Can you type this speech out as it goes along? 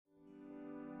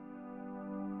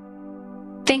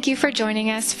Thank you for joining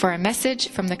us for a message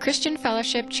from the Christian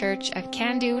Fellowship Church of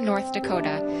Candu, North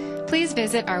Dakota. Please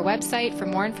visit our website for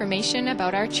more information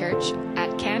about our church at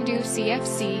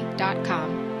canducfc.com.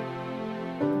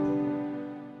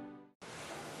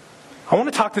 I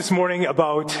want to talk this morning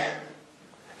about,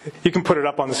 you can put it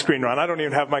up on the screen, Ron. I don't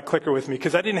even have my clicker with me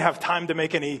because I didn't have time to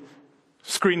make any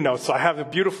screen notes. So I have a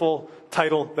beautiful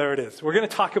title. There it is. We're going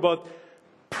to talk about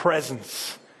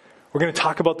presence. We're going to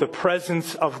talk about the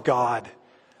presence of God,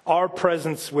 our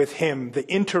presence with Him,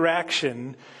 the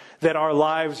interaction that our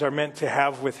lives are meant to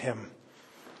have with Him.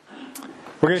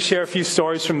 We're going to share a few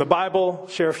stories from the Bible,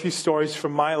 share a few stories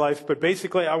from my life, but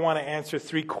basically I want to answer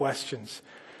three questions.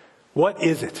 What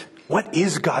is it? What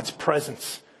is God's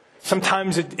presence?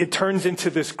 Sometimes it turns into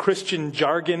this Christian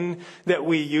jargon that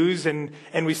we use and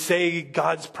we say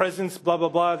God's presence, blah, blah,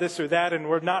 blah, this or that, and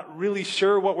we're not really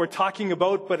sure what we're talking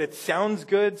about, but it sounds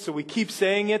good, so we keep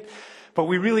saying it, but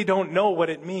we really don't know what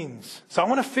it means. So I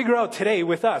want to figure out today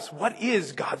with us, what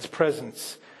is God's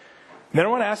presence? And then I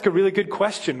want to ask a really good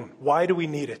question. Why do we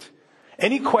need it?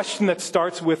 Any question that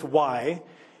starts with why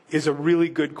is a really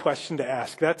good question to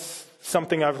ask. That's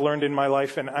something I've learned in my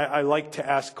life, and I like to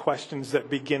ask questions that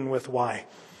begin with why.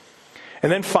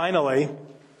 And then finally,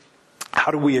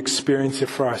 how do we experience it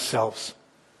for ourselves?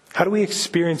 How do we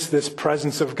experience this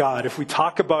presence of God? If we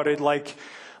talk about it like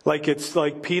it's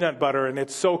like peanut butter and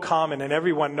it's so common and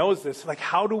everyone knows this, like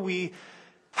how do we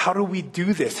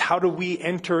do this? How do we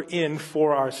enter in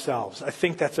for ourselves? I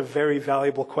think that's a very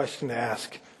valuable question to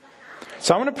ask.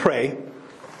 So I'm going to pray.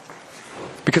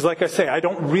 Because like I say, I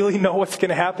don't really know what's going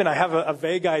to happen. I have a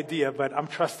vague idea, but I'm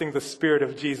trusting the Spirit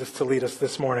of Jesus to lead us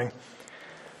this morning.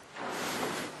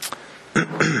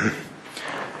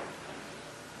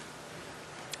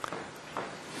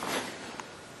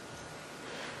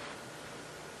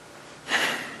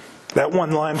 That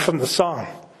one line from the song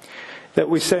that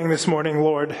we sang this morning,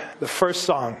 Lord, the first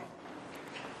song,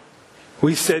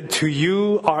 we said, "To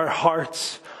you our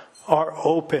hearts are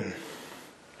open."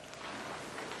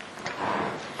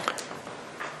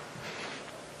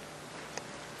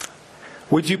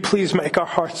 Would you please make our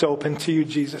hearts open to you,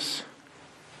 Jesus?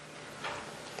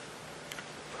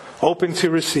 Open to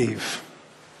receive.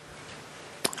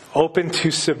 Open to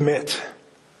submit.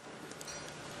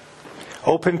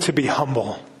 Open to be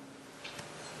humble.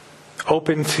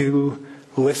 Open to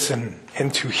listen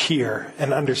and to hear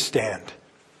and understand.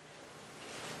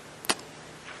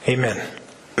 Amen.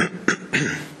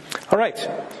 All right.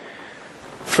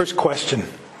 First question.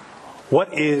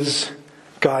 What is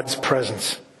God's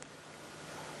presence?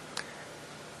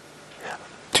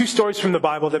 Two stories from the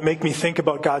Bible that make me think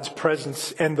about God's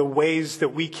presence and the ways that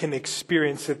we can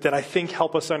experience it that I think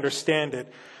help us understand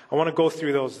it. I want to go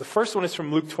through those. The first one is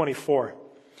from Luke 24.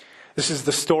 This is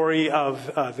the story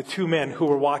of the two men who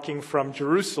were walking from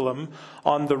Jerusalem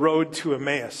on the road to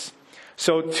Emmaus.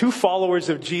 So two followers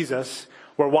of Jesus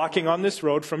were walking on this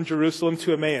road from Jerusalem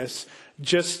to Emmaus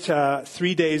just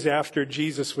 3 days after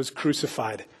Jesus was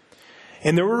crucified.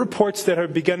 And there were reports that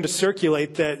had begun to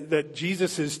circulate that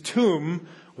Jesus' tomb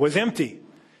was empty.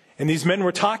 And these men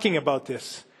were talking about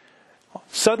this.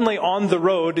 Suddenly on the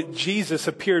road, Jesus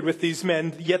appeared with these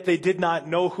men, yet they did not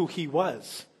know who he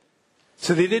was.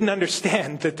 So they didn't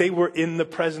understand that they were in the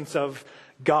presence of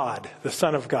God, the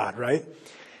Son of God, right?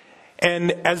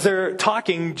 And as they're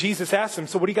talking, Jesus asks them,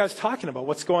 so what are you guys talking about?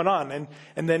 What's going on?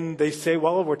 And then they say,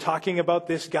 well, we're talking about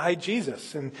this guy,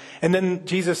 Jesus. And then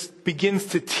Jesus begins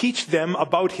to teach them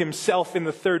about himself in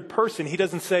the third person. He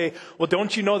doesn't say, well,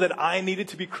 don't you know that I needed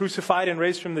to be crucified and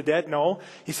raised from the dead? No.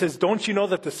 He says, don't you know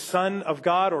that the Son of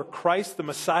God or Christ, the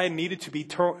Messiah, needed to be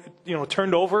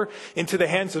turned over into the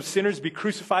hands of sinners, be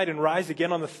crucified and rise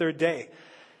again on the third day?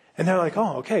 And they're like,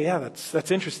 oh, okay, yeah, that's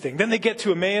interesting. Then they get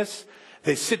to Emmaus.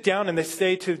 They sit down and they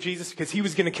say to Jesus, because he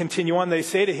was going to continue on, they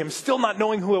say to him, still not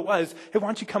knowing who it was, hey, why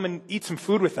don't you come and eat some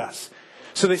food with us?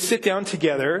 So they sit down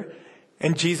together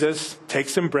and Jesus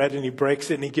takes some bread and he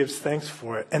breaks it and he gives thanks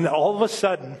for it. And all of a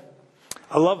sudden,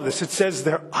 I love this, it says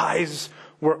their eyes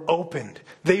were opened.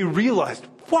 They realized,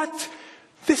 what?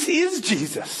 This is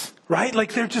Jesus, right?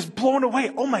 Like they're just blown away.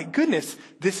 Oh my goodness,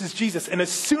 this is Jesus. And as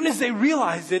soon as they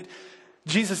realize it,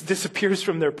 Jesus disappears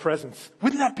from their presence.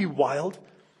 Wouldn't that be wild?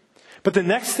 But the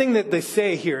next thing that they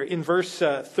say here in verse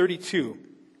 32,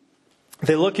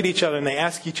 they look at each other and they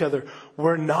ask each other,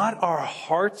 were not our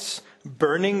hearts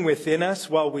burning within us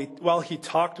while he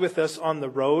talked with us on the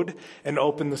road and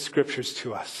opened the scriptures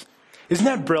to us? Isn't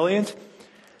that brilliant?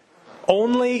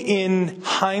 Only in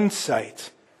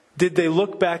hindsight did they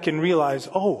look back and realize,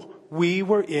 oh, we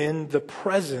were in the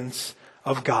presence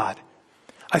of God.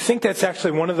 I think that's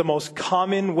actually one of the most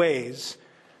common ways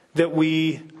that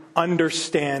we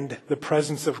understand the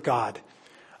presence of God.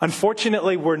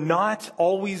 Unfortunately, we're not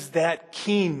always that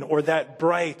keen or that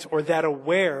bright or that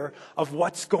aware of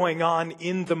what's going on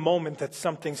in the moment that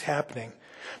something's happening.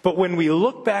 But when we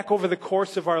look back over the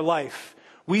course of our life,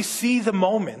 we see the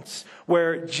moments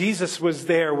where Jesus was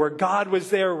there, where God was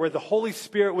there, where the Holy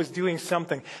Spirit was doing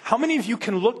something. How many of you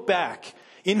can look back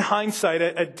in hindsight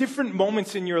at different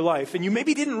moments in your life, and you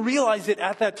maybe didn't realize it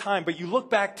at that time, but you look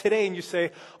back today and you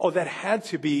say, oh, that had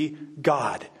to be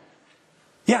God.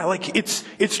 Yeah, like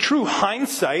it's true.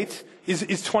 Hindsight is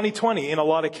 20/20 in a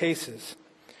lot of cases.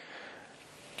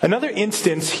 Another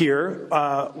instance here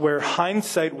where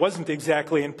hindsight wasn't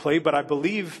exactly in play, but I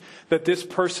believe that this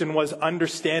person was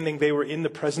understanding they were in the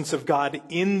presence of God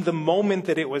in the moment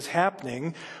that it was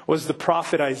happening, was the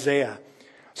prophet Isaiah.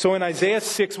 So in Isaiah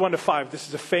 6, 1-5, this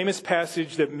is a famous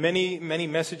passage that many, many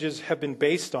messages have been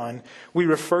based on. We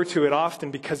refer to it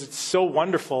often because it's so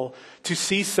wonderful to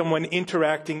see someone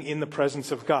interacting in the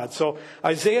presence of God. So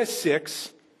Isaiah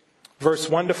 6, verse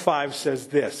 1-5 says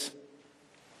this.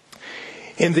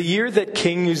 In the year that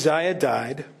King Uzziah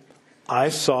died, I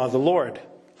saw the Lord,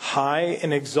 high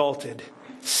and exalted,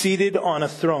 seated on a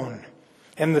throne,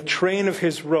 and the train of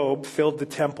his robe filled the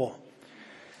temple.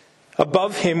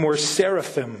 Above him were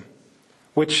seraphim,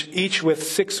 which each with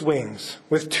 6 wings.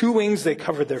 With 2 wings they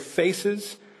covered their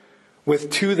faces, with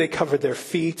 2 they covered their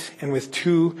feet, and with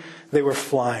 2 they were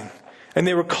flying. And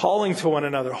they were calling to one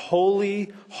another,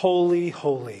 Holy, holy,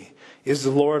 holy is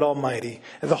the Lord Almighty,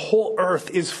 and the whole earth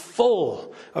is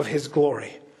full of his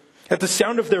glory. At the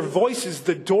sound of their voices,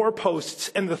 the doorposts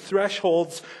and the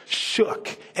thresholds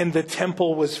shook, and the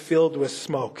temple was filled with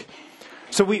smoke.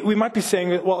 So we might be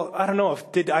saying, well, I don't know,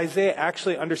 did Isaiah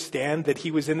actually understand that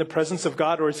he was in the presence of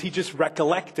God, or is he just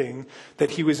recollecting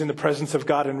that he was in the presence of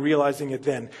God and realizing it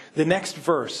then? The next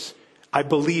verse, I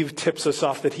believe, tips us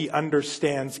off that he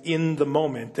understands in the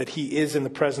moment that he is in the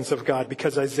presence of God,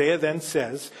 because Isaiah then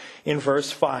says in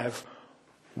verse 5,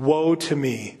 Woe to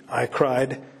me, I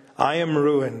cried, I am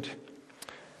ruined.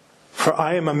 For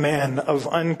I am a man of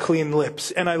unclean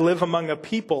lips, and I live among a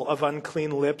people of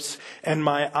unclean lips, and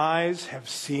my eyes have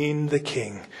seen the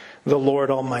King, the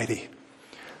Lord Almighty.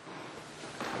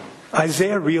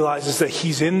 Isaiah realizes that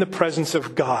he's in the presence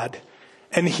of God,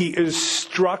 and he is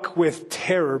struck with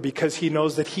terror because he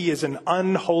knows that he is an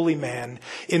unholy man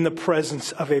in the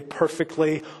presence of a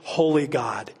perfectly holy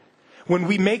God. When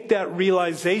we make that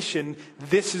realization,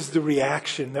 this is the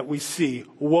reaction that we see.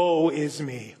 Woe is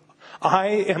me. I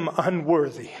am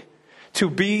unworthy to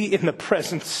be in the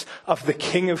presence of the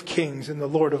King of Kings and the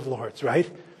Lord of Lords, right?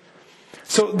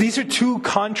 So these are 2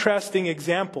 contrasting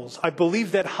examples. I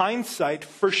believe that hindsight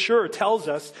for sure tells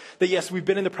us that yes, we've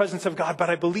been in the presence of God, but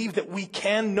I believe that we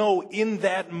can know in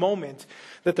that moment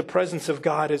that the presence of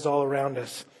God is all around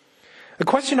us. The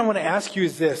question I want to ask you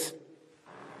is this.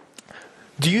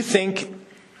 Do you think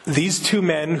these 2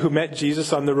 men who met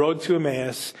Jesus on the road to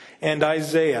Emmaus and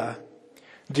Isaiah,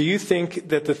 do you think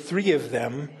that the 3 of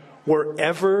them were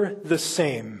ever the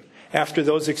same after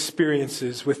those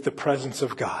experiences with the presence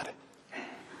of God?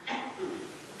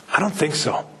 I don't think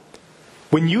so.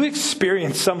 When you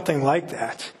experience something like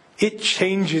that, it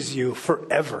changes you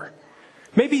forever.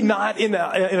 Maybe not in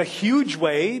a huge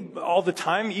way all the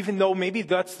time, even though maybe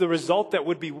that's the result that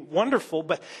would be wonderful,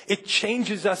 but it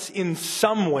changes us in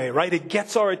some way, right? It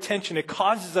gets our attention. It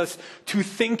causes us to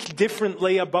think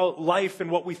differently about life and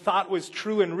what we thought was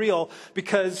true and real,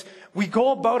 because we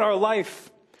go about our life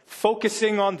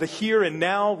focusing on the here and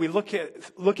now. We look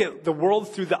at the world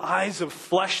through the eyes of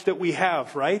flesh that we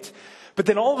have, right? But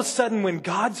then all of a sudden, when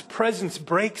God's presence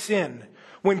breaks in,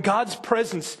 when God's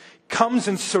presence comes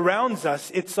and surrounds us,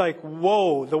 it's like,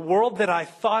 whoa, the world that I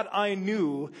thought I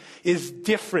knew is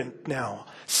different now.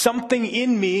 Something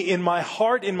in me, in my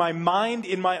heart, in my mind,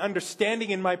 in my understanding,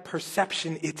 in my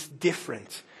perception, it's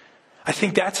different. I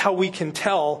think that's how we can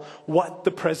tell what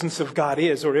the presence of God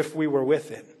is, or if we were with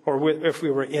it, or if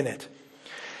we were in it.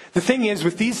 The thing is,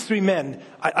 with these 3 men,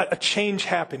 a change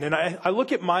happened. And I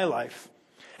look at my life,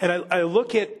 and I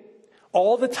look at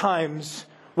all the times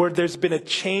where there's been a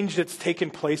change that's taken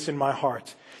place in my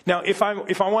heart. Now, if I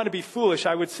want to be foolish,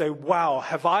 I would say, wow,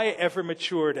 have I ever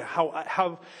matured?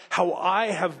 How I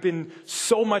have been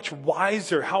so much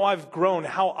wiser, how I've grown,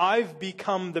 how I've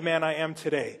become the man I am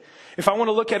today. If I want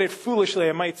to look at it foolishly,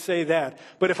 I might say that.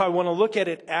 But if I want to look at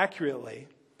it accurately,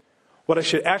 what I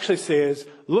should actually say is,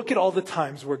 look at all the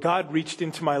times where God reached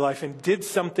into my life and did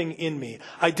something in me.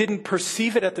 I didn't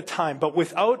perceive it at the time, but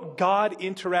without God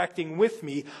interacting with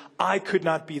me, I could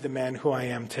not be the man who I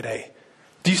am today.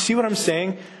 Do you see what I'm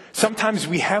saying? Sometimes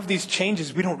we have these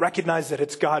changes, we don't recognize that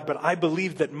it's God, but I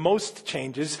believe that most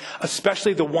changes,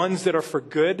 especially the ones that are for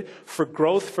good, for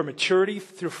growth, for maturity,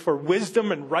 for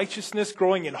wisdom and righteousness,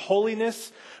 growing in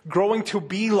holiness, growing to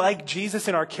be like Jesus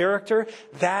in our character,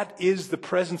 that is the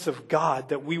presence of God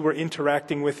that we were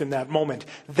interacting with in that moment.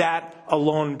 That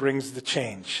alone brings the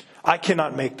change. I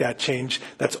cannot make that change.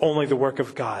 That's only the work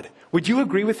of God. Would you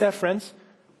agree with that, friends?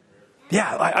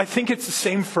 Yeah, I think it's the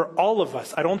same for all of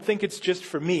us. I don't think it's just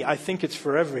for me. I think it's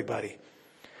for everybody.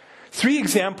 3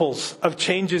 examples of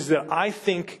changes that I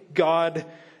think God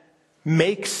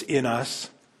makes in us.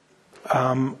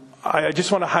 I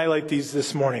just want to highlight these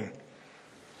this morning.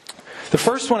 The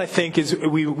first one, I think, is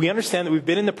we understand that we've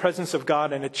been in the presence of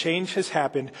God and a change has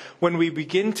happened when we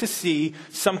begin to see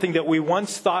something that we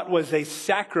once thought was a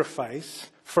sacrifice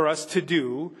for us to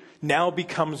do now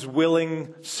becomes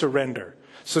willing surrender.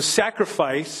 So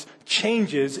sacrifice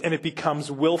changes and it becomes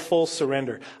willful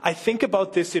surrender. I think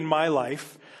about this in my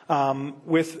life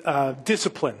with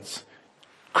disciplines,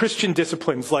 Christian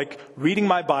disciplines like reading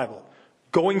my Bible,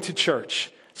 going to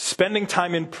church, spending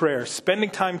time in prayer, spending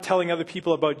time telling other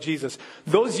people about Jesus.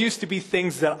 Those used to be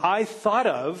things that I thought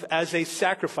of as a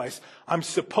sacrifice. I'm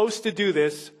supposed to do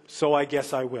this, so I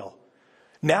guess I will.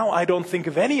 Now I don't think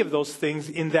of any of those things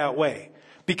in that way.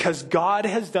 Because God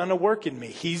has done a work in me.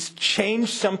 He's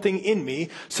changed something in me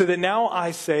so that now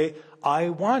I say, I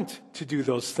want to do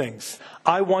those things.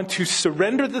 I want to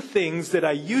surrender the things that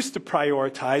I used to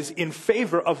prioritize in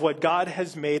favor of what God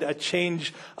has made a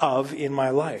change of in my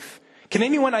life. Can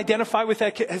anyone identify with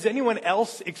that? Has anyone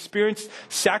else experienced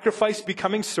sacrifice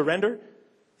becoming surrender?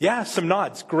 Yeah, some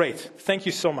nods. Great. Thank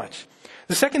you so much.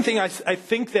 The second thing I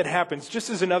think that happens, just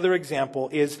as another example,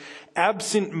 is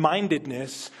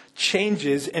absent-mindedness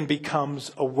changes and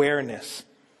becomes awareness.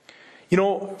 You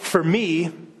know, for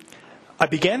me, I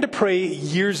began to pray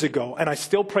years ago, and I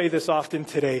still pray this often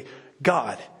today,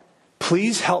 God,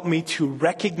 please help me to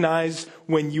recognize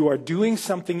when you are doing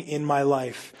something in my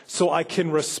life so I can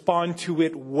respond to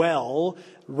it well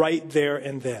right there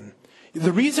and then.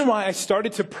 The reason why I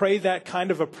started to pray that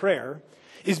kind of a prayer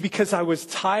is because I was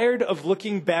tired of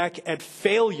looking back at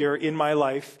failure in my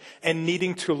life and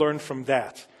needing to learn from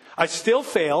that. I still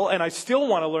fail and I still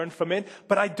want to learn from it,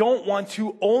 but I don't want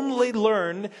to only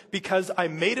learn because I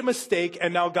made a mistake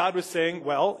and now God was saying,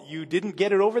 well, you didn't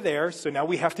get it over there, so now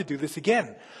we have to do this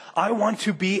again. I want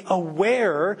to be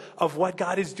aware of what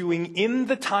God is doing in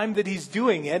the time that He's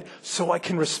doing it so I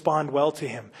can respond well to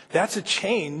Him. That's a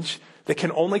change that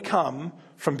can only come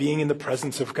from being in the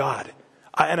presence of God.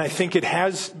 And I think it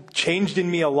has changed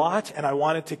in me a lot, and I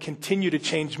want it to continue to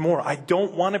change more. I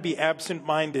don't want to be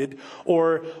absent-minded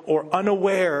or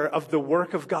unaware of the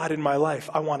work of God in my life.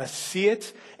 I want to see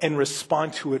it and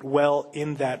respond to it well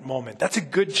in that moment. That's a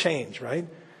good change, right?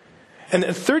 And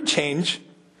the third change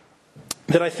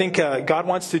that I think God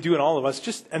wants to do in all of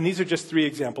us, and these are just 3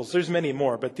 examples. There's many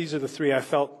more, but these are the 3 I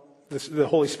felt the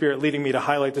Holy Spirit leading me to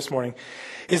highlight this morning,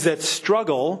 is that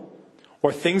struggle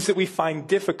or things that we find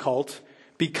difficult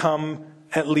become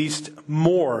at least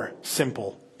more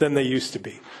simple than they used to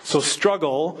be. So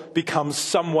struggle becomes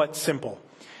somewhat simple.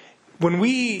 When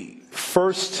we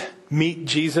first meet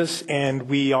Jesus and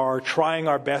we are trying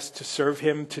our best to serve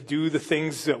Him, to do the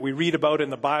things that we read about in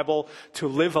the Bible, to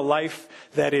live a life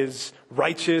that is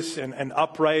righteous and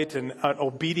upright and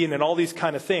obedient and all these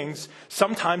kind of things,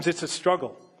 sometimes it's a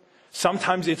struggle.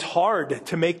 Sometimes it's hard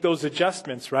to make those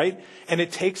adjustments, right? And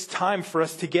it takes time for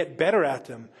us to get better at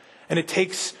them. And it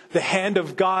takes the hand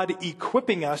of God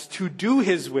equipping us to do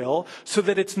His will so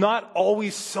that it's not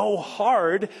always so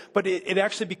hard, but it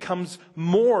actually becomes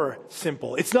more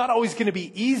simple. It's not always going to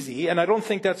be easy, and I don't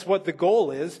think that's what the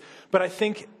goal is, but I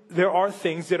think there are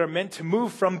things that are meant to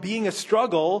move from being a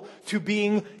struggle to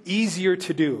being easier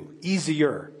to do,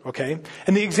 easier, okay?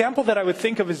 And the example that I would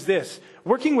think of is this.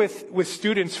 Working with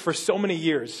students for so many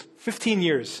years, 15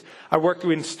 years, I worked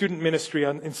in student ministry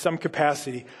in some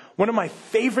capacity. One of my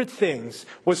favorite things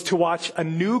was to watch a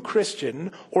new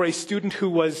Christian or a student who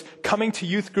was coming to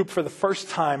youth group for the first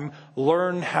time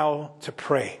learn how to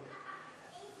pray.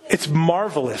 It's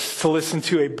marvelous to listen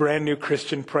to a brand new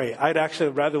Christian pray. I'd actually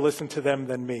rather listen to them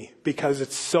than me because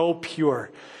it's so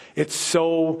pure. It's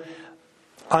so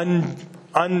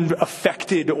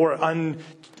unaffected or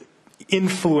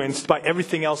uninfluenced by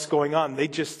everything else going on. They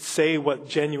just say what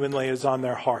genuinely is on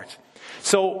their heart.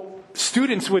 So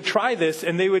students would try this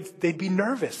and they'd be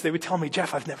nervous. They would tell me,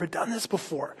 Jeff, I've never done this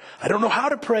before. I don't know how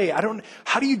to pray.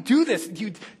 How do you do this?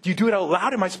 Do you do it out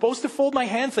loud? Am I supposed to fold my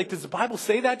hands? Like, does the Bible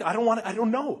say that? I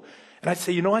don't know. And I'd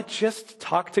say, you know what? Just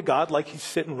talk to God like He's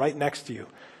sitting right next to you.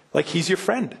 Like He's your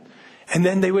friend. And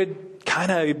then they would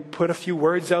kind of put a few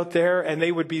words out there, and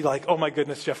they would be like, oh my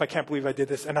goodness, Jeff, I can't believe I did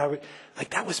this. And I would, like,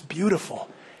 that was beautiful.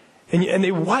 And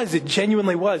it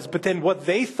genuinely was. But then what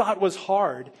they thought was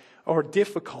hard or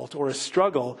difficult or a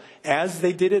struggle, as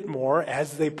they did it more,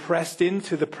 as they pressed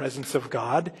into the presence of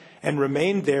God and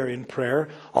remained there in prayer,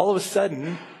 all of a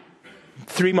sudden,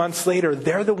 3 months later,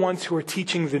 they're the ones who are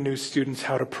teaching the new students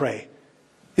how to pray.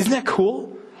 Isn't that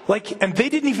cool? And they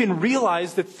didn't even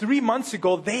realize that 3 months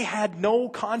ago they had no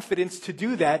confidence to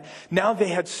do that. Now they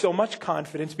had so much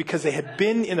confidence because they had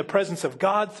been in the presence of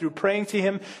God through praying to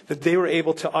Him that they were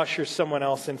able to usher someone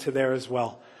else into there as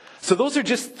well. So those are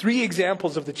just 3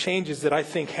 examples of the changes that I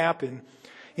think happen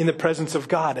in the presence of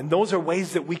God. And those are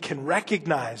ways that we can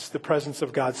recognize the presence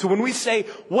of God. So when we say,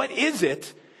 what is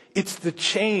it? It's the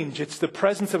change. It's the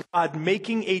presence of God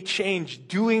making a change,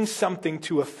 doing something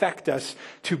to affect us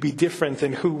to be different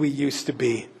than who we used to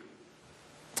be.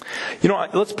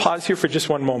 Let's pause here for just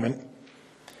one moment.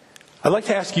 I'd like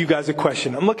to ask you guys a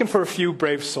question. I'm looking for a few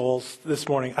brave souls this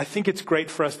morning. I think it's great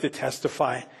for us to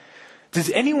testify. Does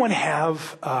anyone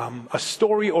have a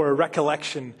story or a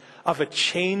recollection of a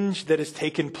change that has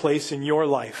taken place in your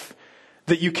life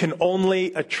that you can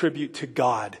only attribute to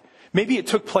God? Maybe it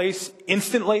took place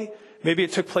instantly. Maybe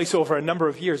it took place over a number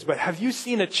of years. But have you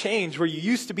seen a change where you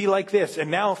used to be like this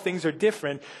and now things are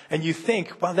different and you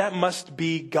think, well, that must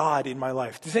be God in my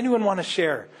life? Does anyone want to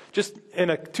share, just in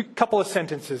a couple of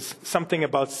sentences, something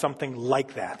about something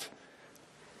like that?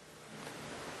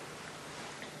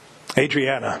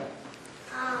 Adriana.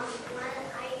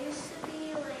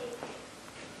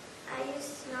 I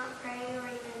used to not pray or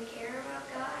even care about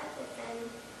God, but then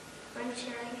when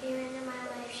Sharon came into my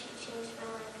life, she changed my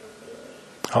life completely.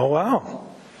 Oh, wow.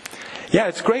 Yeah,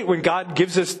 it's great when God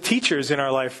gives us teachers in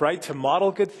our life, right, to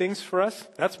model good things for us.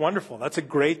 That's wonderful. That's a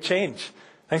great change.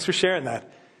 Thanks for sharing that.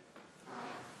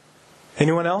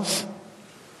 Anyone else?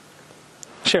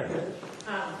 Sharon.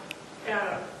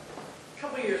 A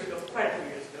couple of years ago, quite a few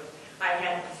years ago, I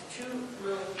had these two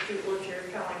little chairs,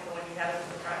 kind of like the one you had in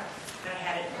the front, and I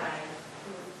had it in my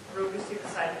room to sit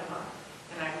beside them up,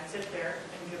 and I would sit there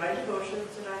and do my devotions,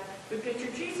 and I would picture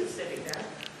Jesus sitting there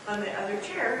on the other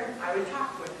chair, and I would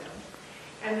talk with him.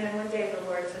 And then one day the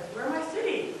Lord said, where am I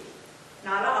sitting?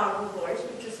 Not an audible voice,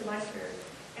 but just in my spirit.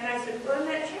 And I said, well, in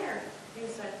that chair. He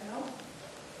said, no.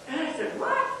 And I said,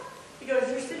 what? He goes,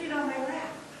 you're sitting on my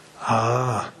lap.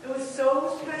 Ah. It was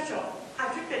so special.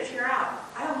 I took that chair out.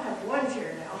 I don't have one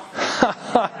chair now.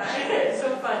 It's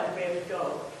so fun to be able to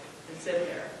go and sit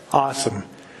there. Awesome.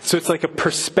 So it's like a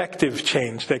perspective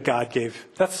change that God gave.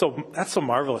 That's so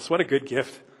marvelous. What a good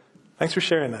gift. Thanks for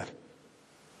sharing that.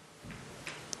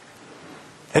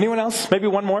 Anyone else? Maybe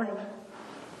one more?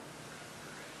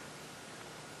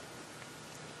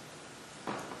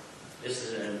 This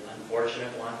is an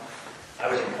unfortunate one.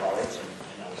 I was in college,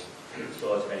 and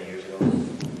so it's many years ago.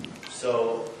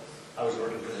 So I was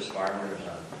working for this farmer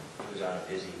who was on a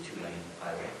busy 2-lane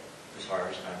highway. It was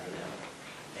harvest time for them.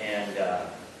 And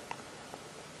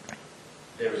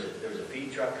there was a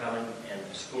feed truck coming and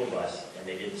a school bus, and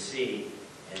they didn't see,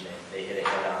 and they hit it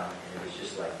head on, and it was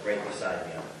just like right beside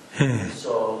me.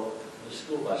 So the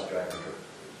school bus driver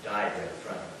died right in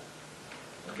front of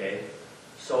me. Okay?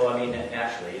 So, I mean,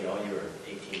 naturally, you were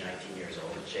 18, 19 years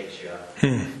old. It shakes you up.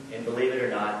 And believe it or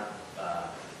not,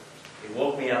 it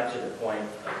woke me up to the point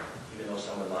of, even though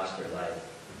someone lost their life,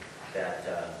 that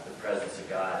the presence of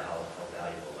God, how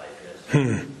valuable life is.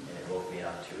 And it woke me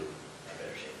up to, I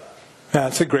better shape up. Yeah,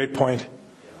 that's a great point.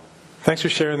 Thanks for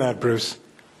sharing that, Bruce.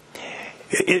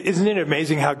 Isn't it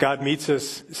amazing how God meets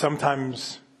us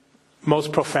sometimes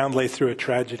most profoundly through a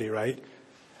tragedy, right?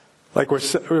 Like where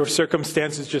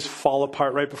circumstances just fall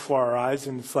apart right before our eyes,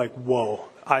 and it's like, whoa,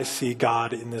 I see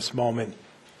God in this moment.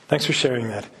 Thanks for sharing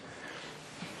that.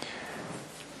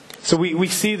 So we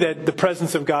see that the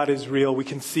presence of God is real. We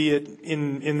can see it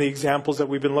in the examples that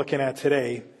we've been looking at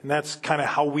today. And that's kind of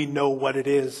how we know what it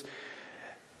is.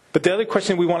 But the other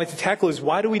question we wanted to tackle is,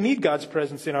 why do we need God's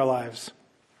presence in our lives?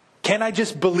 Can't I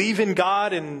just believe in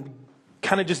God and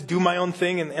kind of just do my own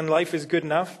thing and life is good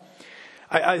enough?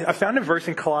 I found a verse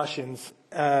in Colossians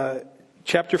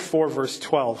chapter 4, verse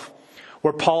 12,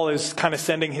 where Paul is kind of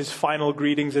sending his final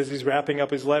greetings as he's wrapping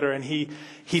up his letter. And he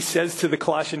says to the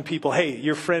Colossian people, hey,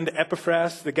 your friend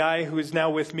Epaphras, the guy who is now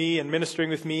with me and ministering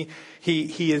with me,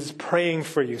 he is praying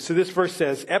for you. So this verse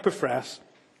says, Epaphras,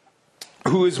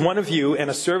 who is one of you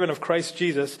and a servant of Christ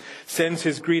Jesus, sends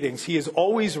his greetings. He is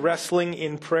always wrestling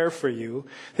in prayer for you,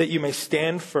 that you may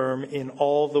stand firm in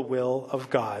all the will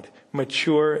of God,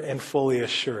 mature and fully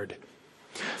assured.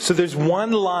 So there's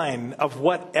one line of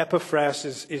what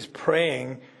Epaphras is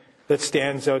praying that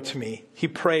stands out to me. He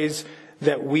prays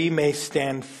that we may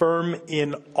stand firm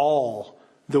in all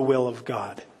the will of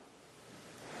God.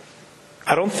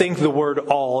 I don't think the word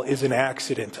all is an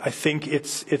accident. I think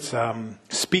it's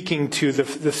speaking to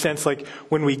the sense like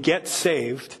when we get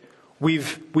saved,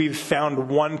 we've found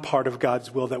one part of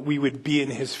God's will, that we would be in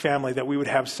his family, that we would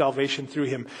have salvation through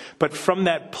him. But from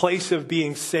that place of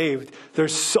being saved,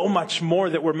 there's so much more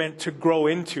that we're meant to grow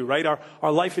into, right?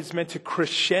 Our life is meant to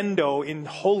crescendo in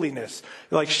holiness,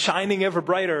 like shining ever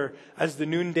brighter as the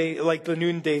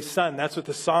noonday sun. That's what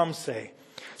the Psalms say.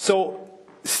 So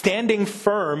standing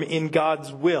firm in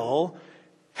God's will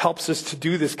helps us to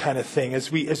do this kind of thing. As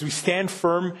we stand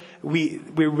firm, we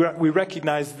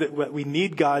recognize that we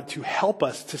need God to help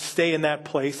us to stay in that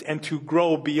place and to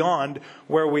grow beyond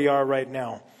where we are right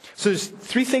now. So there's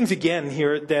three things again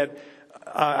here that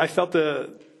I felt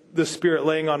the Spirit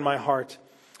laying on my heart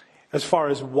as far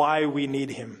as why we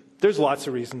need him. There's lots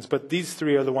of reasons, but these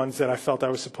three are the ones that I felt I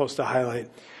was supposed to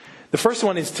highlight. The first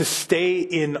one is to stay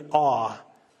in awe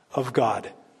of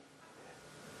God.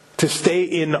 To stay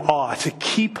in awe, to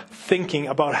keep thinking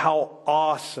about how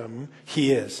awesome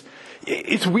he is.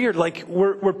 It's weird, like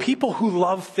we're people who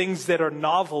love things that are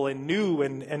novel and new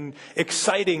and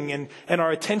exciting, and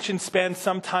our attention span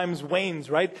sometimes wanes,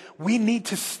 right? We need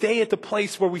to stay at the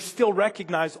place where we still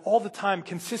recognize all the time,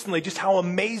 consistently, just how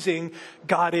amazing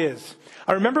God is.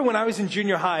 I remember when I was in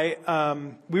junior high,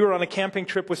 we were on a camping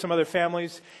trip with some other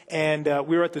families, and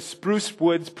we were at the Spruce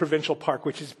Woods Provincial Park,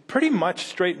 which is pretty much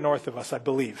straight north of us, I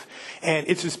believe. And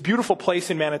it's this beautiful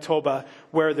place in Manitoba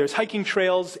where there's hiking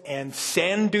trails and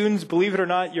sand dunes. Believe it or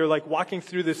not, you're like walking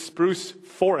through this spruce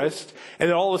forest, and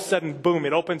then all of a sudden, boom,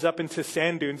 it opens up into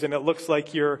sand dunes, and it looks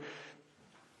like you're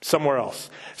somewhere else.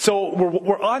 So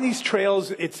we're on these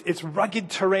trails. It's rugged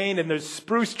terrain, and there's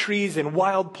spruce trees and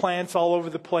wild plants all over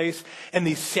the place, and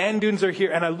these sand dunes are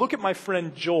here. And I look at my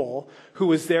friend Joel, who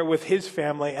was there with his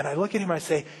family, and I look at him and I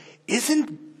say,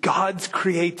 "Isn't God's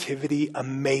creativity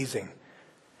amazing?"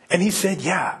 And he said,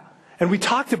 "Yeah." And we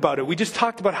talked about it. We just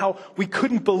talked about how we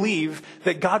couldn't believe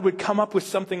that God would come up with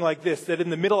something like this, that in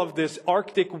the middle of this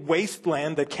Arctic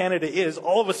wasteland that Canada is,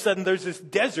 all of a sudden there's this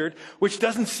desert which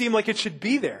doesn't seem like it should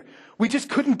be there. We just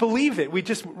couldn't believe it. We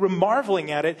just were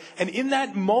marveling at it. And in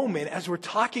that moment, as we're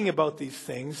talking about these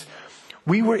things,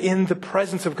 we were in the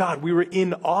presence of God. We were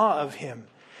in awe of him.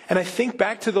 And I think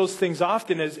back to those things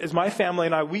often as my family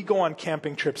and I, we go on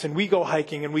camping trips and we go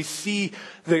hiking and we see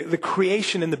the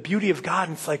creation and the beauty of God.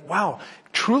 And it's like, wow,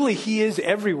 truly he is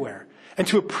everywhere. And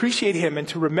to appreciate him and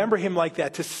to remember him like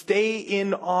that, to stay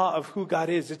in awe of who God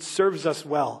is, it serves us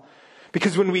well.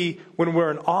 Because when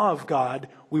we're in awe of God,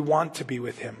 we want to be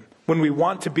with him. When we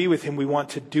want to be with him, we want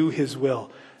to do his will.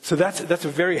 So that's a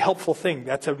very helpful thing.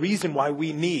 That's a reason why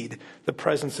we need the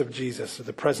presence of Jesus, or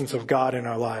the presence of God in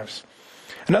our lives.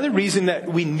 Another reason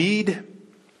that we need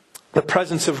the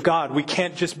presence of God, we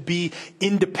can't just be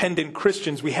independent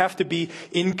Christians, we have to be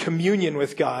in communion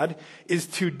with God, is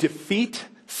to defeat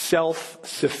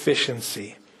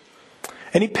self-sufficiency.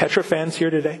 Any Petra fans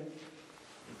here today?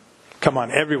 Come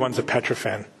on, everyone's a Petra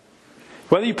fan.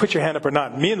 Whether you put your hand up or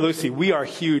not, me and Lucy, we are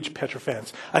huge Petra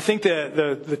fans. I think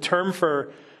the term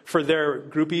for their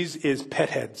groupies is pet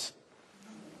heads.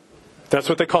 That's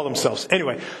what they call themselves.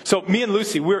 Anyway, so me and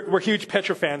Lucy, we're huge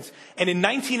Petra fans. And in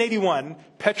 1981,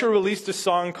 Petra released a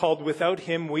song called Without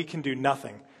Him We Can Do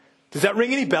Nothing. Does that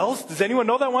ring any bells? Does anyone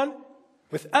know that one?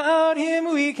 Without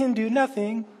him we can do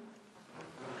nothing.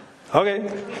 Okay.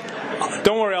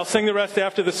 Don't worry, I'll sing the rest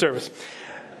after the service.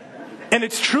 And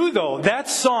it's true though, that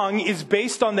song is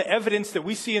based on the evidence that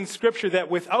we see in Scripture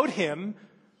that without him,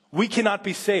 we cannot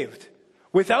be saved.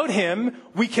 Without him,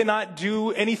 we cannot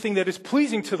do anything that is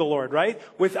pleasing to the Lord, right?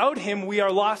 Without him, we are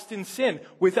lost in sin.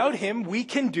 Without him, we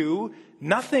can do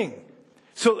nothing.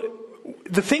 So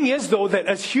the thing is, though, that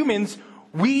as humans,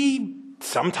 we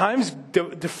sometimes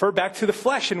defer back to the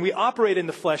flesh, and we operate in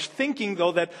the flesh, thinking,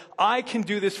 though, that I can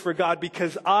do this for God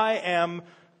because I am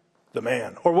the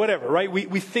man, or whatever, right?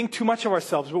 We think too much of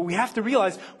ourselves, but we have to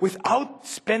realize without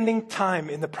spending time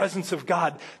in the presence of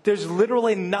God, there's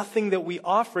literally nothing that we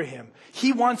offer him.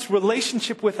 He wants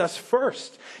relationship with us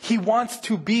first. He wants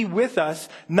to be with us,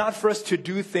 not for us to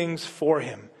do things for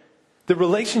him. The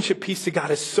relationship piece to God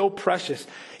is so precious.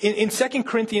 In 2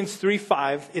 Corinthians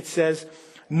 3:5, it says,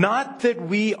 "Not that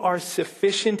we are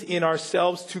sufficient in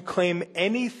ourselves to claim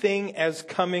anything as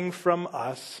coming from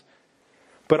us,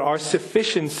 but our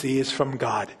sufficiency is from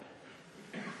God."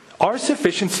 Our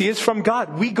sufficiency is from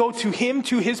God. We go to him,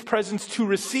 to his presence to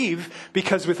receive,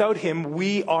 because without him,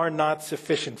 we are not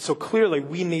sufficient. So clearly,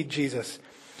 we need Jesus.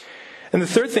 And the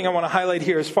third thing I want to highlight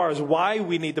here as far as why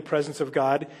we need the presence of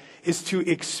God is to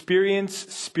experience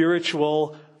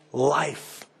spiritual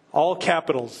life. All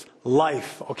capitals,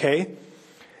 life, okay?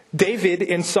 David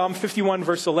in Psalm 51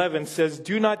 verse 11 says,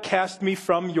 do not cast me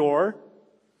from your,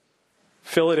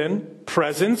 fill it in,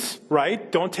 presence,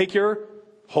 right? Don't take your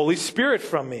Holy Spirit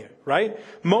from me, right?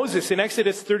 Moses in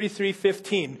Exodus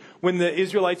 33:15, when the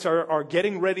Israelites are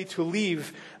getting ready to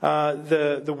leave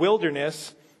the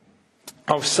wilderness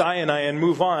of Sinai and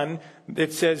move on,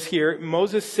 it says here,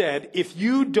 Moses said, if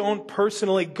you don't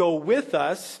personally go with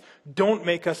us, don't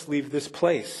make us leave this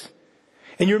place.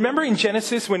 And you remember in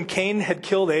Genesis when Cain had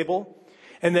killed Abel,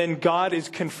 and then God is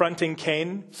confronting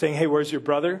Cain, saying, hey, where's your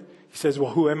brother? He says,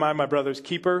 well, who am I, my brother's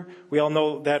keeper? We all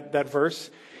know that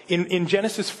verse. In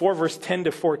Genesis 4, verse 10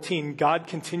 to 14, God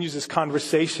continues this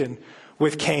conversation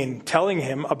with Cain, telling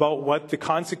him about what the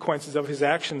consequences of his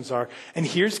actions are. And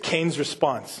here's Cain's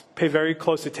response. Pay very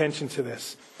close attention to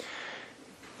this.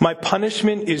 My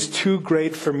punishment is too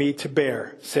great for me to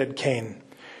bear, said Cain.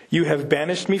 You have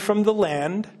banished me from the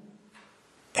land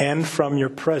and from your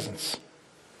presence.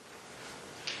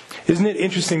 Isn't it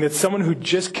interesting that someone who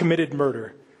just committed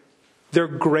murder, their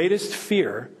greatest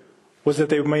fear was that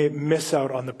they may miss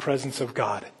out on the presence of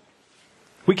God?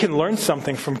 We can learn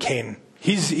something from Cain.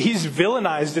 He's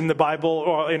villainized in the Bible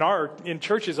or in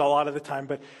churches a lot of the time,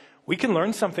 but we can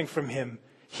learn something from him.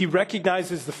 He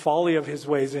recognizes the folly of his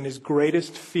ways, and his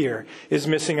greatest fear is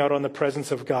missing out on the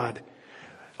presence of God.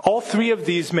 All three of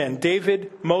these men,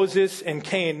 David, Moses, and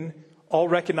Cain, all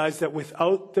recognized that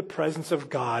without the presence of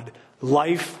God,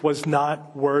 life was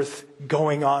not worth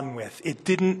going on with. It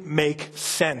didn't make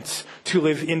sense to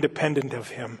live independent of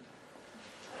him.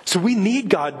 So we need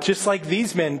God just like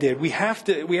these men did. We have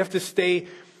to stay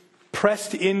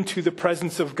pressed into the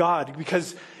presence of God,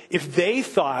 because if they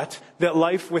thought that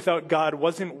life without God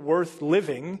wasn't worth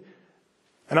living,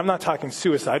 and I'm not talking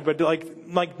suicide, but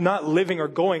like not living or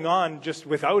going on just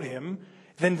without him,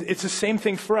 then it's the same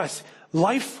thing for us.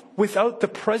 Life without the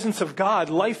presence of God,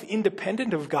 life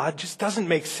independent of God, just doesn't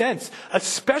make sense,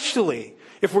 especially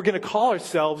if we're going to call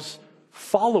ourselves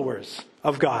followers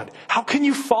of God. How can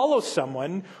you follow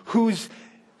someone whose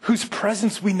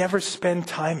presence we never spend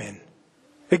time in?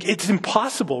 It's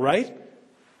impossible, right?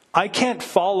 I can't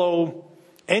follow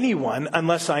anyone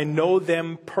unless I know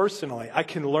them personally. I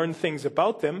can learn things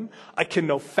about them. I can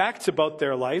know facts about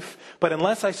their life. But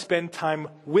unless I spend time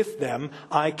with them,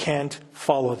 I can't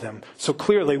follow them. So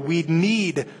clearly, we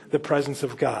need the presence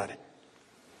of God.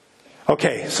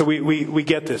 Okay, so we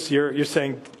get this. You're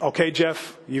saying, okay,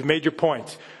 Jeff, you've made your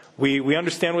point. We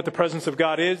understand what the presence of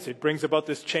God is. It brings about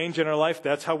this change in our life.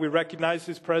 That's how we recognize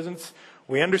his presence.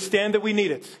 We understand that we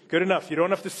need it. Good enough. You don't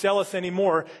have to sell us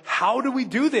anymore. How do we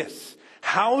do this?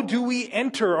 How do we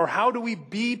enter, or how do we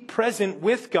be present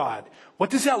with God? What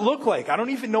does that look like? I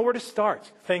don't even know where to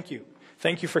start. Thank you.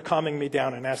 Thank you for calming me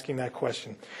down and asking that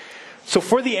question. So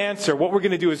for the answer, what we're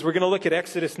going to do is we're going to look at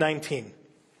Exodus 19.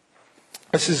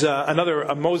 This is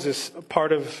another Moses,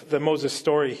 part of the Moses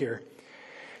story here.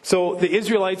 So the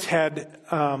Israelites had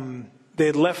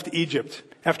left Egypt.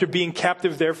 After being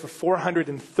captive there for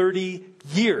 430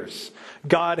 years,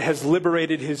 God has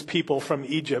liberated his people from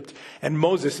Egypt, and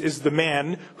Moses is the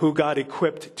man who God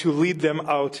equipped to lead them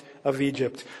out of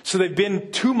Egypt. So they've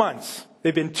been 2 months.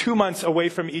 They've been 2 months away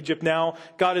from Egypt now.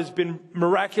 God has been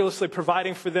miraculously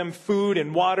providing for them food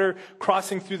and water,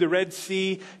 crossing through the Red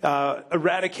Sea,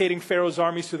 eradicating Pharaoh's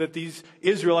army so that these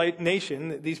Israelite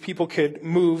nation, these people could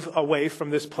move away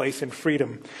from this place in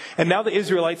freedom. And now the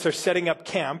Israelites are setting up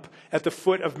camp at the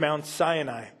foot of Mount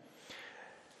Sinai.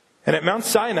 And at Mount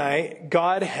Sinai,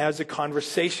 God has a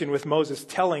conversation with Moses,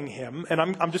 telling him, and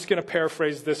I'm just going to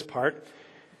paraphrase this part.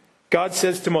 God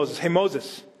says to Moses, hey,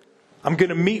 Moses, I'm going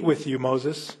to meet with you,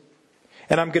 Moses,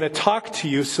 and I'm going to talk to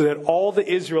you so that all the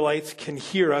Israelites can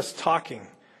hear us talking.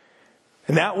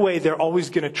 And that way, they're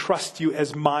always going to trust you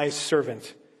as my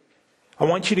servant. I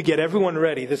want you to get everyone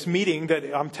ready. This meeting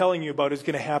that I'm telling you about is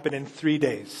going to happen in 3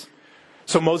 days.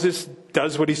 So Moses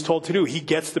does what he's told to do. He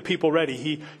gets the people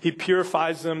ready. He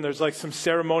purifies them. There's like some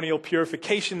ceremonial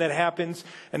purification that happens,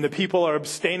 and the people are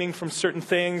abstaining from certain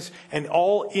things, and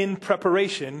all in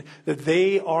preparation that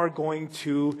they are going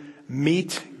to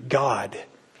meet God.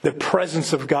 The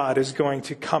presence of God is going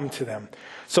to come to them.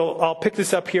 So I'll pick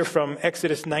this up here from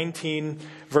Exodus 19,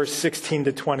 verse 16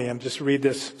 to 20. I'll just read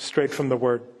this straight from the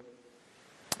Word.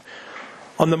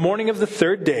 On the morning of the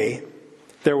third day,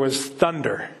 there was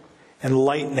thunder and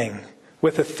lightning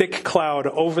with a thick cloud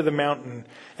over the mountain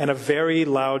and a very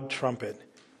loud trumpet.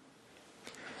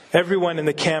 Everyone in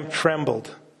the camp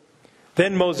trembled.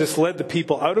 Then Moses led the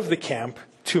people out of the camp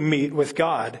to meet with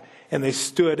God, and they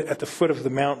stood at the foot of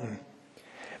the mountain.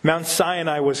 Mount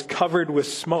Sinai was covered with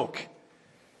smoke.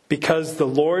 because the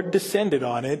Lord descended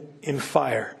on it in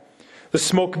fire. The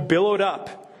smoke billowed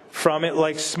up from it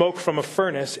like smoke from a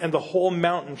furnace, and the whole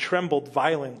mountain trembled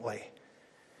violently.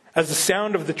 As the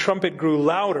sound of the trumpet grew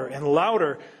louder and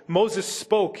louder, Moses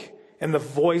spoke, and the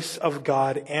voice of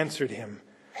God answered him.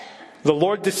 The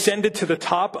Lord descended to the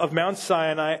top of Mount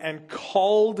Sinai and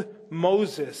called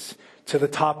Moses to the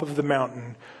top of the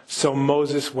mountain. So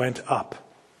Moses went up.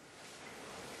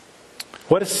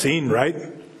 What a scene, right?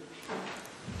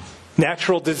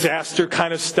 Natural disaster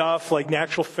kind of stuff, like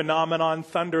natural phenomenon,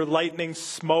 thunder, lightning,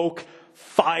 smoke,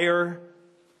 fire.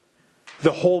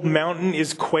 The whole mountain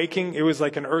is quaking. It was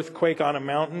like an earthquake on a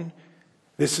mountain.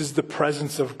 This is the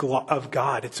presence of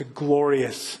God. It's a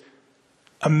glorious,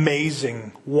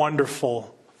 amazing,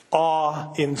 wonderful,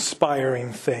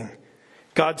 awe-inspiring thing.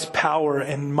 God's power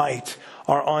and might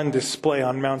are on display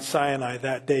on Mount Sinai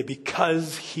that day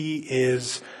because He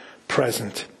is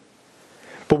present.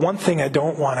 But one thing I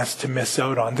don't want us to miss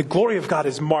out on, the glory of God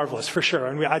is marvelous for sure.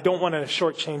 I mean, I don't want to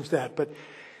shortchange that. But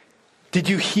did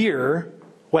you hear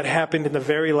what happened in the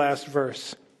very last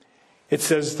verse? It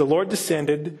says, the Lord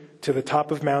descended to the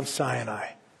top of Mount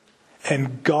Sinai,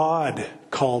 and God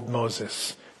called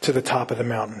Moses to the top of the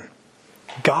mountain.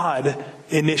 God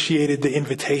initiated the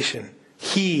invitation.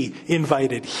 He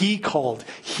invited. He called.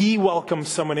 He welcomed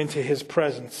someone into His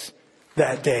presence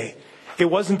that day. It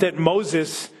wasn't that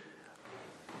Moses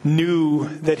knew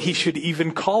that he should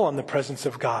even call on the presence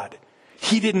of God.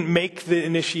 He didn't make the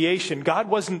initiation. God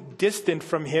wasn't distant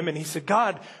from him, and he said,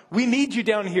 God, we need you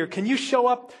down here. Can you show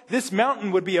up? This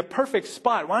mountain would be a perfect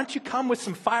spot. Why don't you come with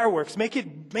some fireworks? Make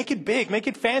it big, make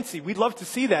it fancy. We'd love to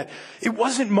see that. It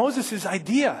wasn't Moses'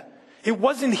 idea. It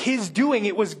wasn't his doing.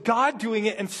 It was God doing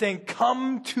it and saying,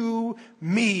 come to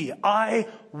me. I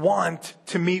want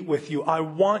to meet with you. I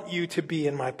want you to be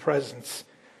in my presence.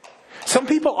 Some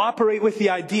people operate with the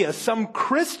idea, some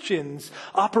Christians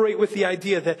operate with the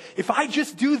idea that if I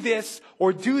just do this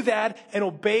or do that and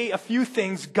obey a few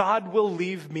things, God will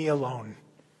leave me alone.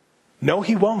 No,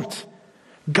 He won't.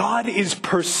 God is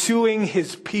pursuing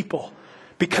His people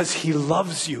because He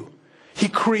loves you. He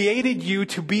created you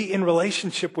to be in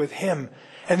relationship with Him.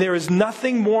 And there is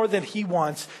nothing more that He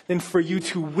wants than for you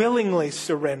to willingly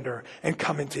surrender and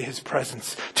come into His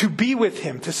presence. To be with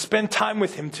Him, to spend time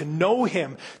with Him, to know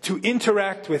Him, to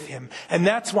interact with Him. And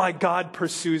that's why God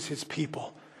pursues His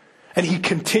people. And He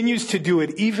continues to do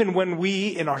it even when we,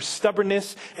 in our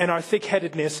stubbornness and our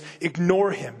thick-headedness,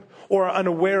 ignore Him or are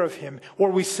unaware of Him. Or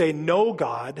we say, no,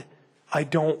 God, I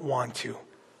don't want to.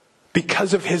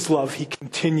 Because of His love, He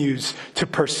continues to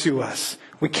pursue us.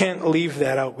 We can't leave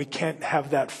that out. We can't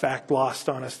have that fact lost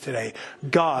on us today.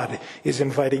 God is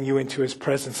inviting you into His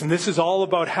presence. And this is all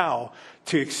about how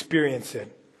to experience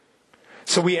it.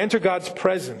 So we enter God's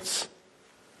presence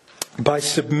by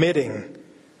submitting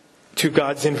to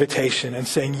God's invitation and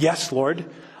saying, yes, Lord,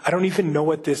 I don't even know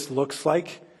what this looks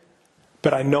like,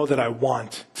 but I know that I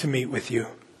want to meet with you.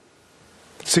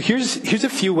 So here's a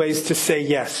few ways to say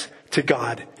yes to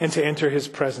God and to enter His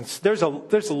presence. There's a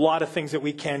lot of things that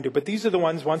we can do, but these are the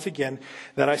ones, once again,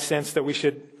 that I sense that we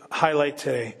should highlight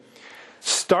today.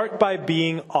 Start by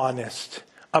being honest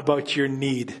about your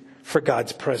need for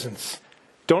God's presence.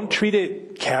 Don't treat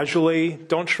it casually.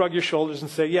 Don't shrug your shoulders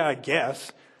and say, yeah, I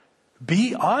guess.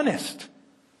 Be honest.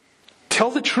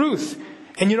 Tell the truth.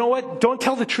 And you know what? Don't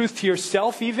tell the truth to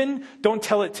yourself even. Don't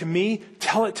tell it to me.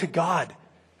 Tell it to God.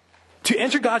 To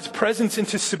enter God's presence and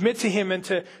to submit to Him and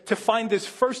to find this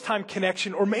first-time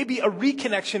connection or maybe a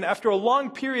reconnection after a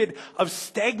long period of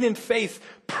stagnant faith,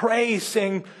 pray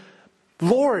saying,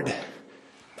 Lord,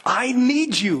 I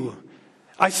need you.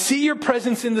 I see your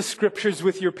presence in the Scriptures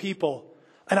with your people,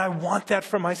 and I want that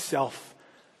for myself.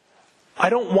 I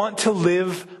don't want to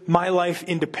live my life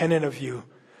independent of you.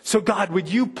 So God, would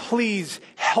you please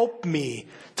help me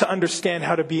to understand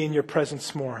how to be in your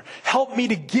presence more? Help me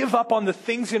to give up on the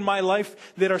things in my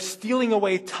life that are stealing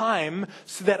away time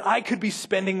so that I could be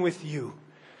spending with you.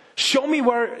 Show me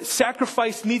where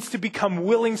sacrifice needs to become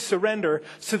willing surrender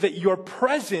so that your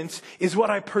presence is what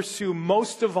I pursue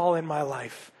most of all in my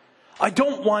life. I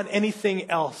don't want anything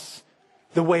else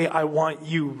the way I want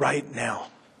you right now.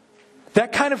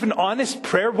 That kind of an honest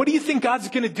prayer, what do you think God's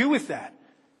going to do with that?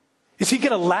 Is He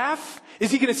going to laugh? Is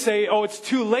He going to say, oh, it's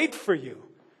too late for you?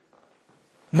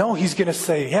 No, He's going to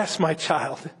say, yes, my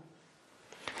child.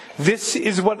 This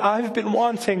is what I've been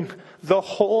wanting the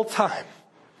whole time.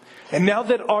 And now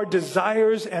that our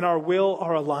desires and our will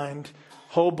are aligned,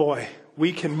 oh boy,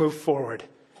 we can move forward.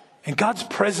 And God's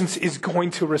presence is going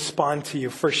to respond to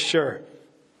you for sure.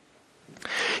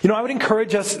 You know, I would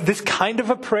encourage us, this kind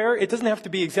of a prayer, it doesn't have to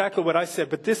be exactly what I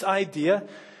said, but this idea,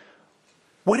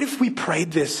 What if we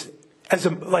prayed this as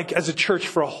a church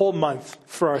for a whole month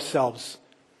for ourselves?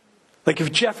 Like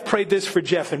if Jeff prayed this for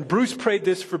Jeff, and Bruce prayed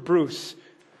this for Bruce,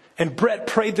 and Brett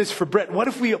prayed this for Brett. What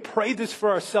if we prayed this for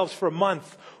ourselves for a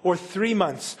month or 3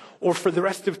 months or for the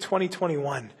rest of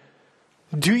 2021?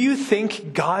 Do you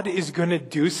think God is going to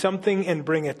do something and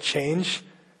bring a change?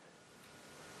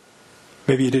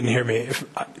 Maybe you didn't hear me.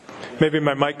 Maybe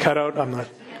my mic cut out. I'm not.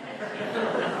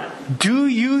 Do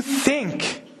you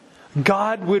think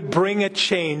God would bring a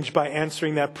change by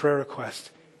answering that prayer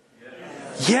request?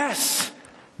 Yes.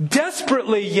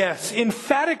 Desperately yes.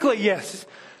 Emphatically yes.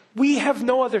 We have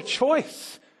no other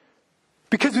choice.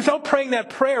 Because without praying that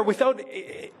prayer, without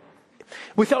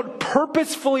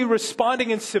purposefully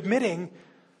responding and submitting,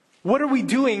 what are we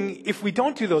doing if we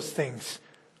don't do those things?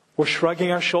 We're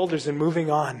shrugging our shoulders and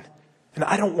moving on. And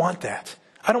I don't want that.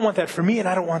 I don't want that for me, and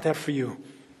I don't want that for you.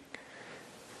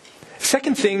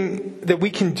 Second thing that we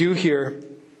can do here,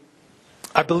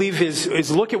 I believe,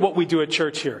 is look at what we do at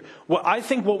church here. I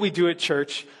think what we do at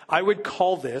church, I would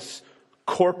call this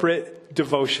corporate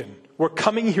devotion. We're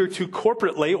coming here to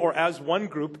corporately, or as one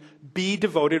group, be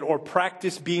devoted or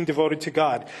practice being devoted to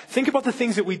God. Think about the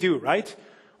things that we do, right?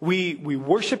 We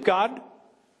worship God.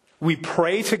 We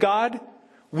pray to God.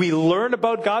 We learn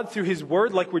about God through His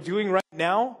Word like we're doing right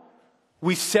now.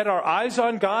 We set our eyes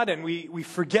on God, and we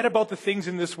forget about the things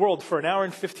in this world for an hour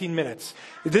and 15 minutes.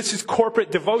 This is corporate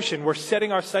devotion. We're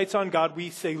setting our sights on God. We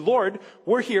say, Lord,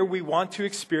 we're here. We want to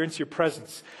experience your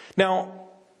presence. Now,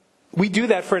 we do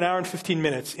that for an hour and 15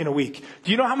 minutes in a week.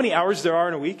 Do you know how many hours there are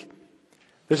in a week?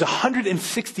 There's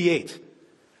 168.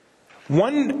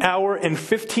 1 hour and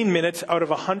 15 minutes out of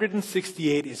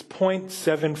 168 is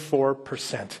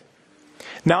 0.74%.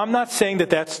 Now, I'm not saying that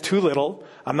that's too little.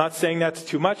 I'm not saying that's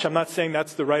too much. I'm not saying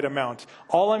that's the right amount.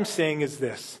 All I'm saying is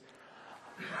this.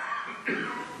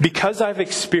 Because I've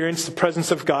experienced the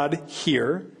presence of God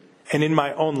here and in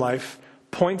my own life,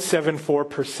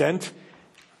 0.74%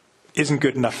 isn't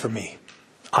good enough for me.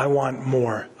 I want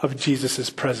more of Jesus'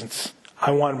 presence.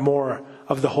 I want more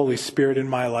of the Holy Spirit in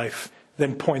my life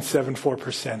than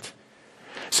 0.74%.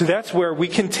 So that's where we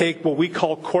can take what we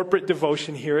call corporate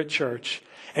devotion here at church,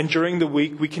 and during the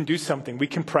week we can do something. We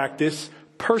can practice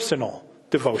personal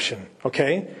devotion,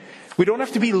 okay? We don't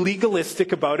have to be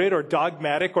legalistic about it or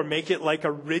dogmatic or make it like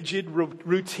a rigid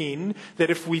routine that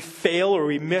if we fail or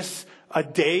we miss a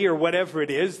day or whatever it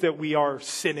is that we are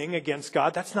sinning against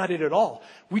God. That's not it at all.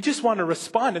 We just want to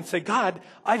respond and say, God,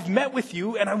 I've met with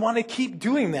you and I want to keep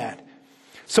doing that.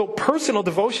 So personal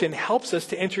devotion helps us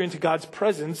to enter into God's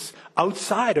presence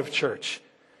outside of church.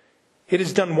 It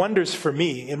has done wonders for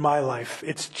me in my life.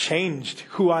 It's changed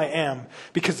who I am,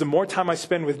 because the more time I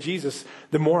spend with Jesus,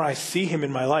 the more I see Him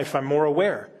in my life. I'm more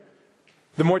aware.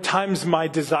 The more times my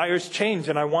desires change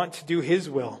and I want to do His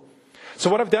will. So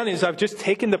what I've done is I've just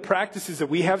taken the practices that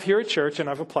we have here at church and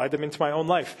I've applied them into my own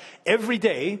life. Every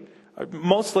day,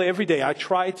 mostly every day,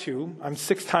 I'm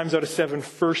 6 times out of 7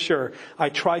 for sure, I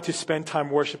try to spend time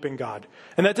worshiping God.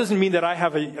 And that doesn't mean that I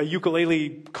have a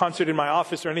ukulele concert in my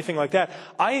office or anything like that.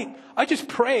 I just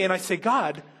pray and I say,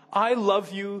 God, I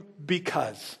love you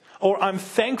because. Or I'm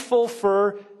thankful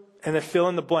for, and then fill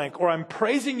in the blank. Or I'm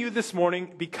praising you this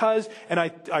morning because, and I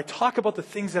talk about the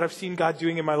things that I've seen God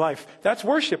doing in my life. That's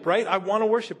worship, right? I want to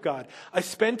worship God. I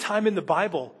spend time in the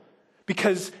Bible.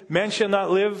 Because man shall not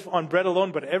live on bread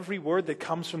alone, but every word that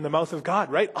comes from the mouth of God,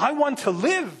 right? I want to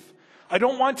live. I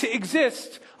don't want to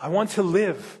exist. I want to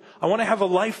live. I want to have a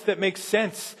life that makes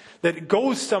sense, that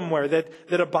goes somewhere, that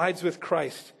abides with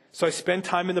Christ. So I spend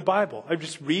time in the Bible. I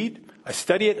just read, I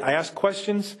study it, I ask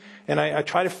questions, and I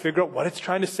try to figure out what it's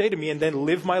trying to say to me and then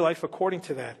live my life according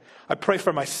to that. I pray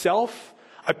for myself.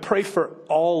 I pray for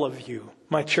all of you,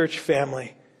 my church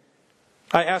family.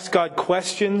 I ask God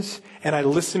questions and I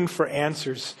listen for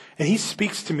answers. And He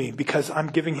speaks to me because I'm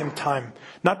giving Him time.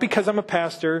 Not because I'm a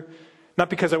pastor, not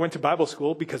because I went to Bible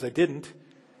school, because I didn't.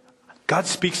 God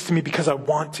speaks to me because I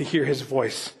want to hear His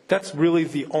voice. That's really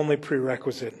the only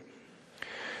prerequisite.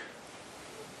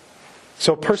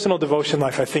 So personal devotion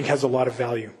life, I think, has a lot of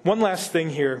value. One last thing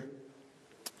here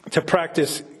to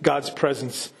practice God's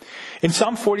presence. In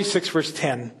Psalm 46, verse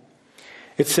 10,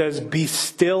 it says, "Be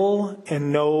still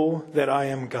and know that I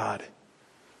am God."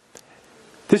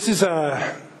 This is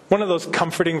one of those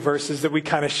comforting verses that we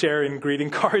kind of share in greeting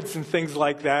cards and things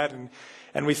like that.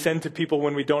 And we send to people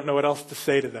when we don't know what else to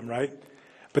say to them, right?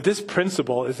 But this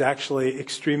principle is actually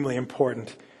extremely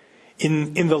important.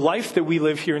 In the life that we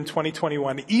live here in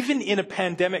 2021, even in a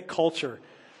pandemic culture,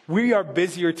 we are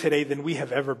busier today than we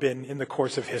have ever been in the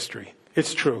course of history.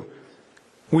 It's true.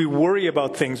 We worry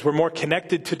about things. We're more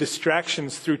connected to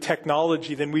distractions through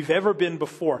technology than we've ever been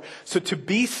before. So to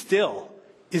be still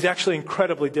is actually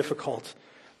incredibly difficult,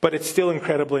 but it's still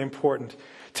incredibly important.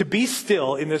 To be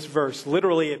still in this verse,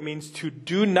 literally it means to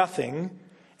do nothing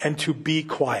and to be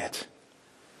quiet.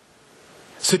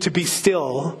 So to be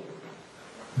still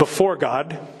before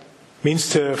God means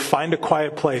to find a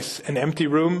quiet place, an empty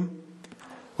room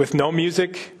with no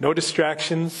music, no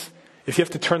distractions. If you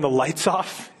have to turn the lights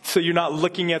off so you're not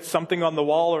looking at something on the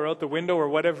wall or out the window or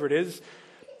whatever it is,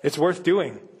 it's worth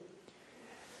doing.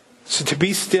 So to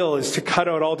be still is to cut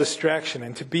out all distraction,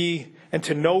 and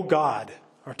to know God,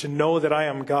 or to know that I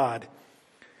am God,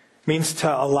 means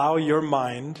to allow your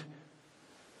mind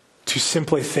to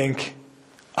simply think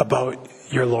about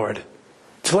your Lord.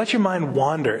 To let your mind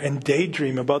wander and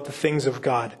daydream about the things of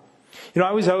God. You know,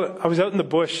 I was out in the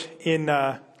bush in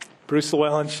Bruce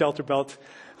Llewellyn Shelter Belt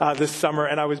this summer,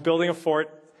 and I was building a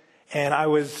fort, and I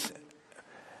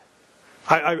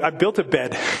built a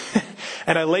bed.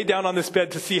 And I laid down on this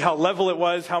bed to see how level it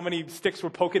was, how many sticks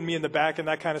were poking me in the back and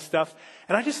that kind of stuff.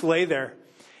 And I just lay there.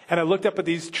 And I looked up at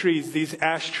these trees, these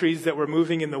ash trees that were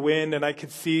moving in the wind, and I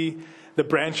could see the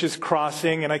branches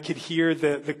crossing, and I could hear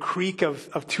the creak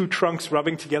of two trunks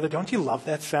rubbing together. Don't you love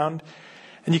that sound?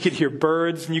 And you could hear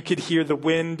birds, and you could hear the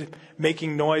wind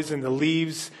making noise in the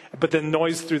leaves, but then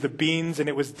noise through the beans, and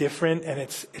it was different, and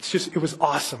it was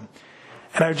awesome.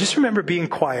 And I just remember being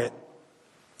quiet.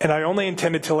 And I only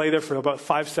intended to lay there for about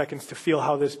 5 seconds to feel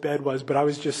how this bed was, but I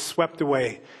was just swept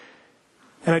away.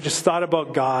 And I just thought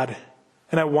about God,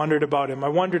 and I wondered about Him. I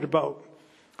wondered about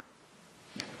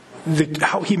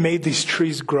how He made these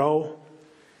trees grow.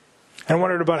 And I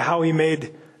wondered about how He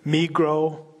made me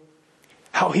grow,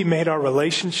 how He made our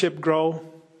relationship grow.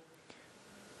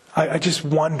 I just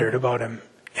wondered about Him,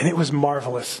 and it was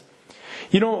marvelous.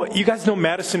 You know, you guys know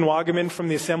Madison Wagaman from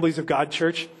the Assemblies of God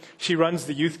Church. She runs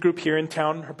the youth group here in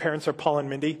town. Her parents are Paul and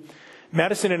Mindy.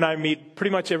 Madison and I meet pretty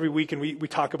much every week, and we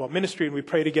talk about ministry, and we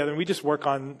pray together, and we just work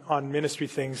on ministry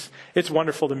things. It's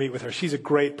wonderful to meet with her. She's a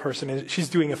great person, and she's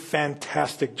doing a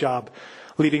fantastic job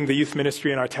leading the youth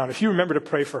ministry in our town. If you remember to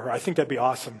pray for her, I think that'd be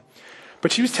awesome.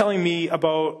 But she was telling me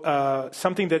about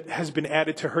something that has been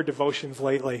added to her devotions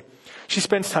lately. She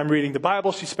spends time reading the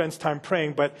Bible. She spends time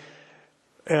praying, but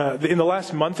in the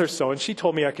last month or so, and she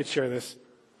told me I could share this,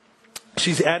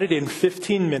 she's added in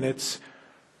 15 minutes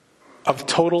of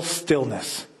total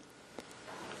stillness,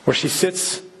 where she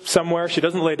sits somewhere. She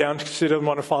doesn't lay down because she doesn't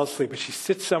want to fall asleep, but she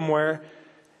sits somewhere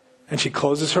and she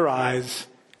closes her eyes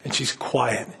and she's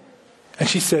quiet. And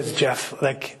she says, Jeff,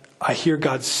 I hear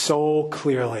God so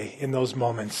clearly in those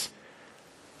moments.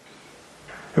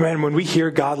 Man, when we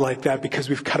hear God like that, because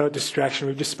we've cut out distraction,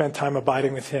 we've just spent time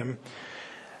abiding with Him,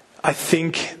 I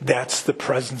think that's the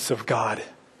presence of God.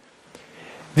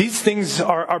 These things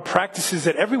are practices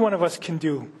that every one of us can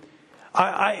do.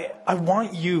 I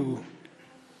want you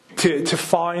to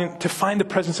find the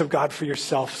presence of God for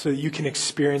yourself so that you can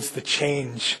experience the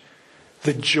change,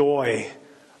 the joy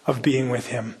of being with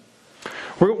Him.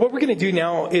 What we're going to do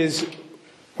now is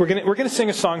we're going to sing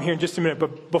a song here in just a minute,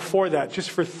 but before that,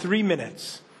 just for 3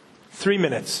 minutes,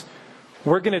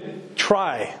 we're going to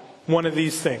try one of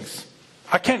these things.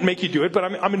 I can't make you do it, but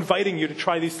I'm inviting you to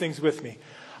try these things with me.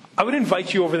 I would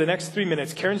invite you over the next 3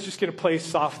 minutes. Karen's just going to play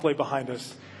softly behind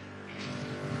us.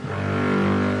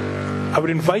 I would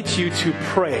invite you to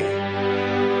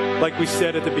pray, like we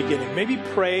said at the beginning. Maybe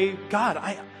pray, God,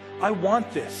 I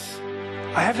want this.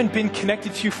 I haven't been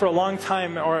connected to you for a long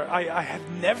time, or I have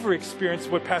never experienced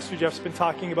what Pastor Jeff's been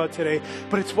talking about today,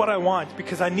 but it's what I want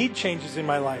because I need changes in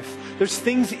my life. There's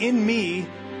things in me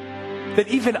that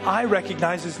even I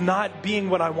recognize as not being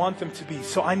what I want them to be.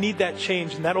 So I need that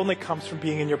change, and that only comes from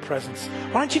being in your presence.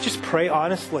 Why don't you just pray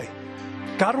honestly?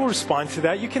 God will respond to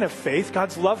that. You can have faith.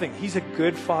 God's loving. He's a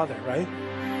good Father, right?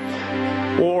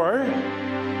 Or,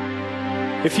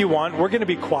 if you want, we're going to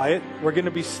be quiet. We're going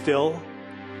to be still.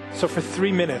 So for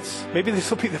 3 minutes, maybe this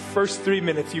will be the first 3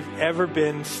 minutes you've ever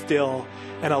been still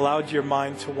and allowed your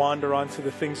mind to wander onto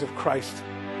the things of Christ.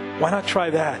 Why not try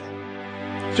that?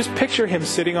 Just picture Him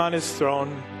sitting on His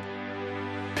throne.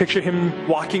 Picture Him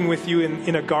walking with you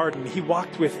in a garden. He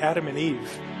walked with Adam and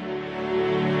Eve.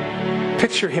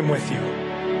 Picture Him with you.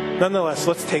 Nonetheless,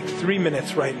 let's take 3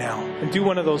 minutes right now and do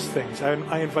one of those things.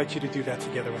 I invite you to do that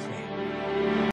together with me.